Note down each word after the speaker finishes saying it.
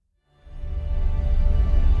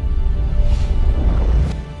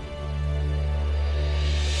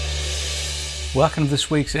Welcome to this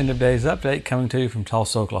week's End of Days Update, coming to you from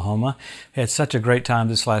Tulsa, Oklahoma. We had such a great time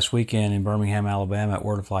this last weekend in Birmingham, Alabama at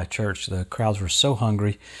Word of Life Church. The crowds were so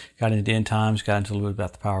hungry, got into end times, got into a little bit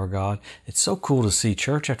about the power of God. It's so cool to see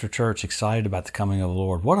church after church excited about the coming of the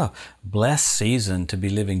Lord. What a blessed season to be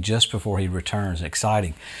living just before He returns.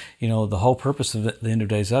 Exciting. You know, the whole purpose of the End of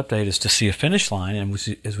Days Update is to see a finish line, and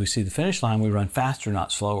as we see the finish line, we run faster,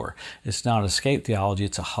 not slower. It's not escape theology,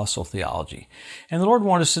 it's a hustle theology. And the Lord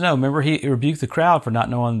wanted us to know, remember, He rebuked the crowd for not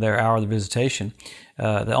knowing their hour of the visitation.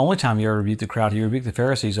 The only time He ever rebuked the crowd, He rebuked the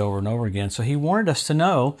Pharisees over and over again. So He wanted us to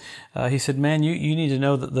know, He said, man, you need to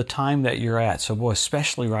know the time that you're at. So boy,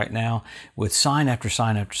 especially right now with sign after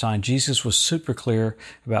sign after sign, Jesus was super clear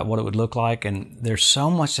about what it would look like. And there's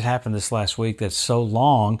so much that happened this last week that's so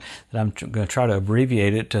long that I'm going to try to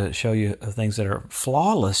abbreviate it to show you things that are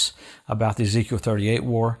flawless about the Ezekiel 38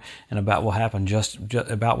 war and about what happened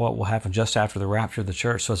about what will happen just after the rapture of the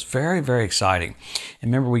church. So it's very, very exciting.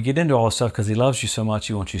 And remember, we get into all this stuff because He loves you so much.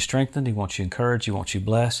 He wants you strengthened. He wants you encouraged. He wants you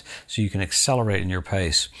blessed so you can accelerate in your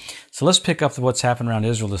pace. So let's pick up what's happened around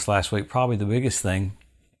Israel this last week. Probably the biggest thing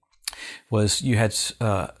was you had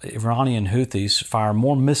Iranian Houthis fire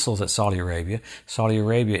more missiles at Saudi Arabia. Saudi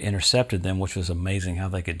Arabia intercepted them, which was amazing how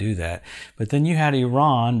they could do that. But then you had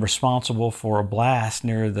Iran responsible for a blast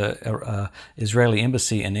near the Israeli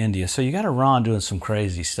embassy in India. So you got Iran doing some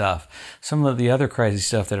crazy stuff. Some of the other crazy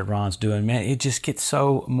stuff that Iran's doing, man, it just gets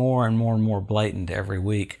so more and more and more blatant every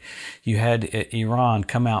week. You had Iran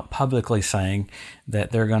come out publicly saying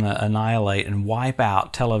that they're going to annihilate and wipe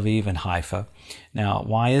out Tel Aviv and Haifa. Now,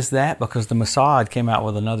 why is that? Because the Mossad came out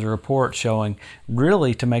with another report showing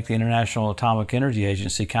really to make the International Atomic Energy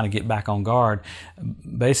Agency kind of get back on guard.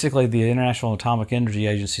 Basically, the International Atomic Energy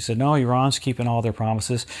Agency said, no, Iran's keeping all their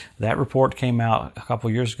promises. That report came out a couple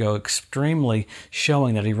of years ago extremely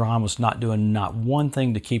showing that Iran was not doing not one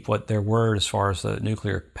thing to keep what their word as far as the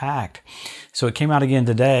nuclear pact. So it came out again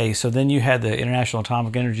today. So then you had the International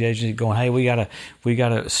Atomic Energy Agency going, hey, we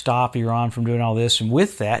gotta stop Iran from doing all this. And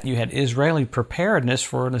with that, you had Israeli preparedness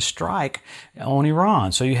for a strike on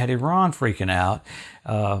Iran. So you had Iran freaking out.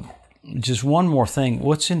 Just one more thing.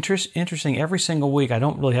 What's interesting, every single week, I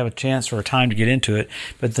don't really have a chance or a time to get into it,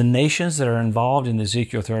 but the nations that are involved in the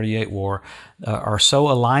Ezekiel 38 war are so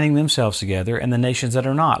aligning themselves together, and the nations that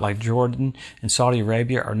are not, like Jordan and Saudi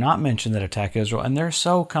Arabia, are not mentioned that attack Israel, and they're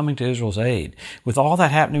so coming to Israel's aid. With all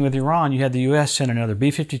that happening with Iran, you had the U.S. send another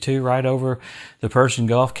B-52 right over the Persian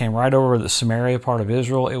Gulf, came right over the Samaria part of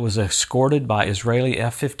Israel. It was escorted by Israeli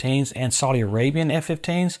F-15s and Saudi Arabian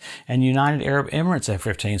F-15s and United Arab Emirates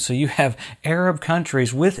F-15s. So you have Arab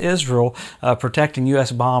countries with Israel protecting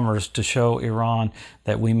U.S. bombers to show Iran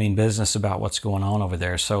that we mean business about what's going on over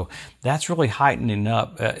there. So that's really heightening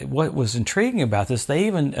up. What was intriguing about this, they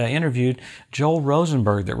even interviewed Joel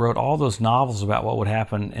Rosenberg that wrote all those novels about what would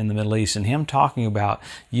happen in the Middle East, and him talking about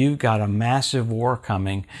you've got a massive war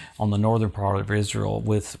coming on the northern part of Israel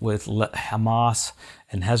with Hamas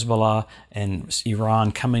and Hezbollah and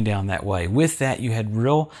Iran coming down that way. With that, you had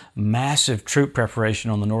real massive troop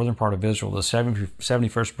preparation on the northern part of Israel, the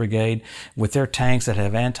 71st Brigade, with their tanks that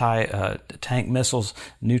have anti-tank missiles,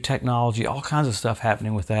 new technology, all kinds of stuff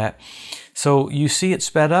happening with that. So you see it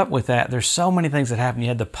sped up with that. There's so many things that happened. You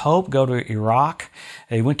had the Pope go to Iraq.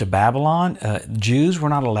 He went to Babylon. Jews were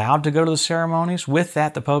not allowed to go to the ceremonies. With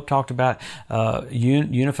that, the Pope talked about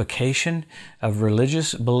unification of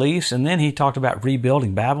religious beliefs. And then he talked about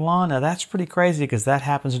rebuilding Babylon. Now, that's pretty crazy because that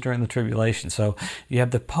happens during the tribulation. So you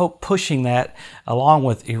have the Pope pushing that along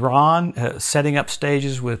with Iran, setting up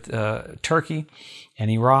stages with Turkey and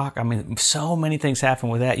Iraq. I mean, so many things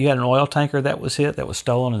happened with that. You had an oil tanker that was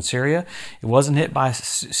stolen in Syria. It wasn't hit by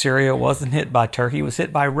Syria. It wasn't hit by Turkey. It was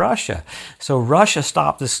hit by Russia. So Russia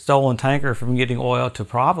stopped this stolen tanker from getting oil to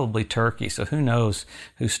probably Turkey. So who knows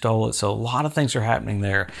who stole it. So a lot of things are happening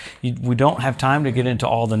there. We don't have time to get into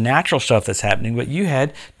all the natural stuff that's happening, but you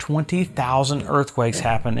had 20,000 earthquakes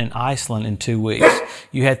happen in Iceland in 2 weeks.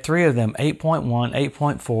 You had 3 of them, 8.1,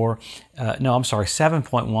 8.4,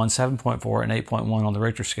 7.1, 7.4, and 8.1 on the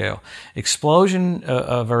Richter scale. Explosion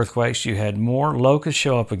of earthquakes. You had more locusts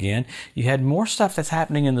show up again. You had more stuff that's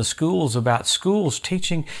happening in the schools about schools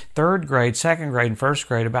teaching 3rd grade, 2nd grade, and 1st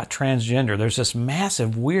grade about transgender. There's this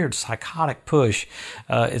massive, weird, psychotic push.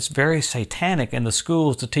 It's very satanic in the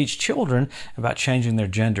schools to teach children about changing their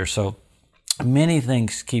gender. So many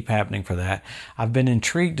things keep happening for that. I've been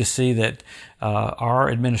intrigued to see that Our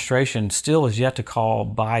administration still is yet to call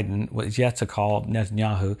Biden, was yet to call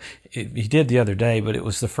Netanyahu. He did the other day, but it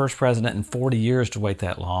was the first president in 40 years to wait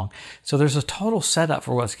that long. So there's a total setup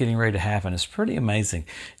for what's getting ready to happen. It's pretty amazing.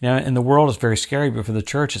 Now, in the world, it's very scary, but for the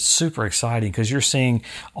church, it's super exciting because you're seeing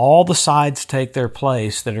all the sides take their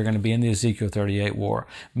place that are going to be in the Ezekiel 38 war.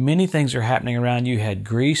 Many things are happening around you. You had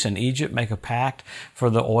Greece and Egypt make a pact for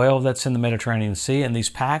the oil that's in the Mediterranean Sea, and these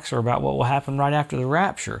pacts are about what will happen right after the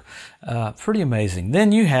rapture. Pretty amazing.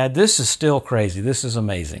 Then you had, this is still crazy, this is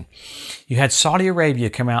amazing. You had Saudi Arabia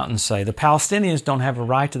come out and say, the Palestinians don't have a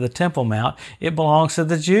right to the Temple Mount, it belongs to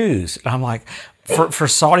the Jews. And I'm like, for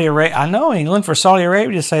Saudi Arabia, I know England, for Saudi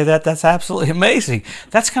Arabia to say that, that's absolutely amazing.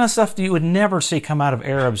 That's kind of stuff that you would never see come out of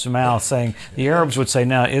Arabs' mouths, saying the Arabs would say,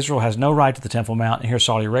 no, Israel has no right to the Temple Mount. And here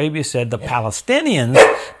Saudi Arabia said the Palestinians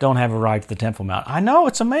don't have a right to the Temple Mount. I know,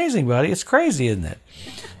 it's amazing, buddy. It's crazy, isn't it?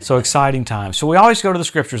 So exciting times. So we always go to the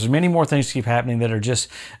scriptures. There's many more things keep happening that are just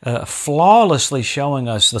flawlessly showing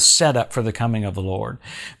us the setup for the coming of the Lord.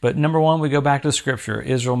 But number one, we go back to the scripture.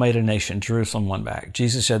 Israel made a nation. Jerusalem won back.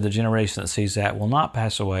 Jesus said the generation that sees that will not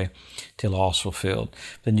pass away till all is fulfilled.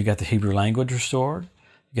 Then you got the Hebrew language restored.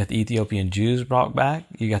 You got the Ethiopian Jews brought back.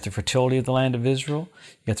 You got the fertility of the land of Israel.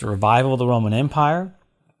 You got the revival of the Roman Empire.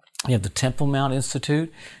 You have the Temple Mount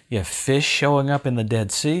Institute. You have fish showing up in the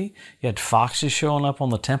Dead Sea. You had foxes showing up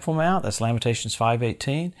on the Temple Mount. That's Lamentations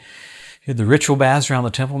 5:18. You had the ritual baths around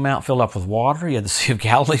the Temple Mount filled up with water. You had the Sea of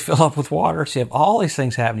Galilee fill up with water. So you have all these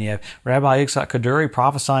things happening. You have Rabbi Yitzhak Kaduri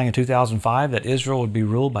prophesying in 2005 that Israel would be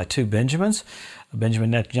ruled by two Benjamins.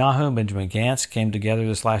 Benjamin Netanyahu and Benjamin Gantz came together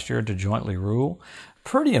this last year to jointly rule.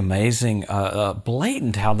 Pretty amazing,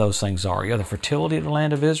 blatant how those things are. You have the fertility of the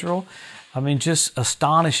land of Israel. I mean, just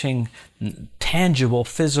astonishing, tangible,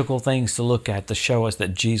 physical things to look at to show us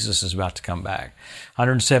that Jesus is about to come back.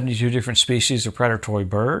 172 different species of predatory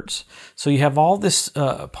birds. So you have all this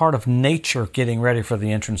part of nature getting ready for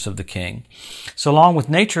the entrance of the King. So along with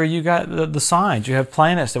nature, you got the signs. You have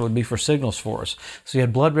planets that would be for signals for us. So you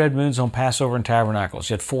had blood red moons on Passover and Tabernacles.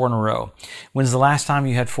 You had 4 in a row. When's the last time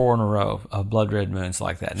you had 4 in a row of blood red moons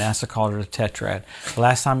like that? NASA called it a tetrad. The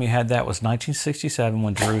last time you had that was 1967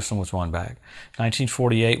 when Jerusalem was won back.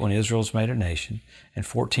 1948 when Israel was made a nation, and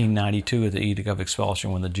 1492 at the Edict of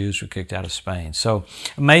Expulsion when the Jews were kicked out of Spain. So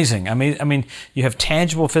amazing. I mean, you have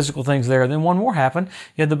tangible physical things there. Then one more happened.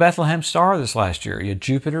 You had the Bethlehem star this last year. You had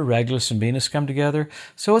Jupiter, Regulus, and Venus come together.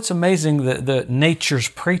 So it's amazing that the nature's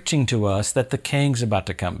preaching to us that the King's about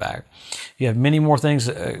to come back. You have many more things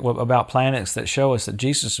about planets that show us that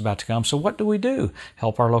Jesus is about to come. So what do?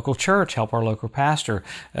 Help our local church, help our local pastor.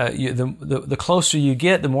 The closer you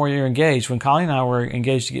get, the more you're engaged. When Colleen and I were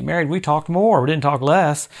engaged to get married, we talked more. We didn't talk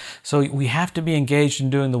less. So we have to be engaged in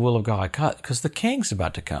doing the will of God because the King's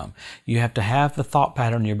about to come. You have to have the thought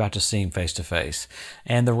pattern you're about to see him face to face.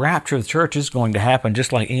 And the rapture of the church is going to happen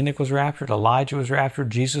just like Enoch was raptured, Elijah was raptured,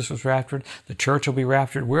 Jesus was raptured, the church will be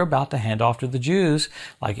raptured. We're about to hand off to the Jews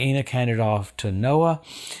like Enoch handed off to Noah.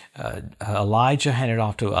 Elijah handed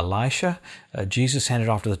off to Elisha. Jesus handed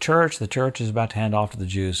off to the church. The church is about to hand off to the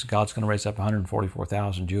Jews. God's going to raise up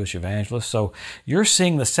 144,000 Jewish evangelists. So you're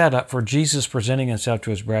seeing the setup for Jesus presenting himself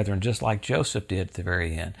to his brethren just like Joseph did at the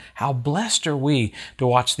very end. How blessed are we to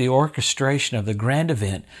watch the orchestration of the grand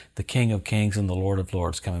event, the King of Kings and the Lord of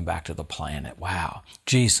Lords coming back to the planet. Wow.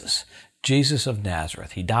 Jesus of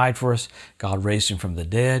Nazareth. He died for us. God raised him from the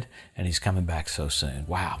dead, and he's coming back so soon.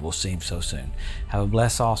 Wow, we'll see him so soon. Have a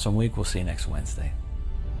blessed, awesome week. We'll see you next Wednesday.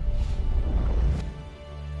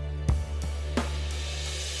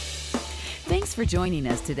 Thanks for joining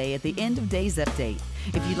us today at the End of Days Update.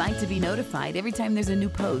 If you'd like to be notified every time there's a new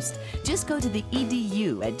post, just go to the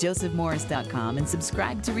EDU at josephmorris.com and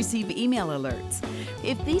subscribe to receive email alerts.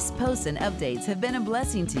 If these posts and updates have been a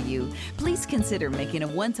blessing to you, please consider making a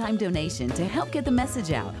one-time donation to help get the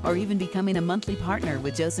message out, or even becoming a monthly partner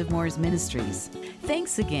with Joseph Morris Ministries.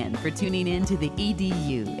 Thanks again for tuning in to the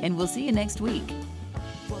EDU, and we'll see you next week.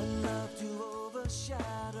 One love to overshadow.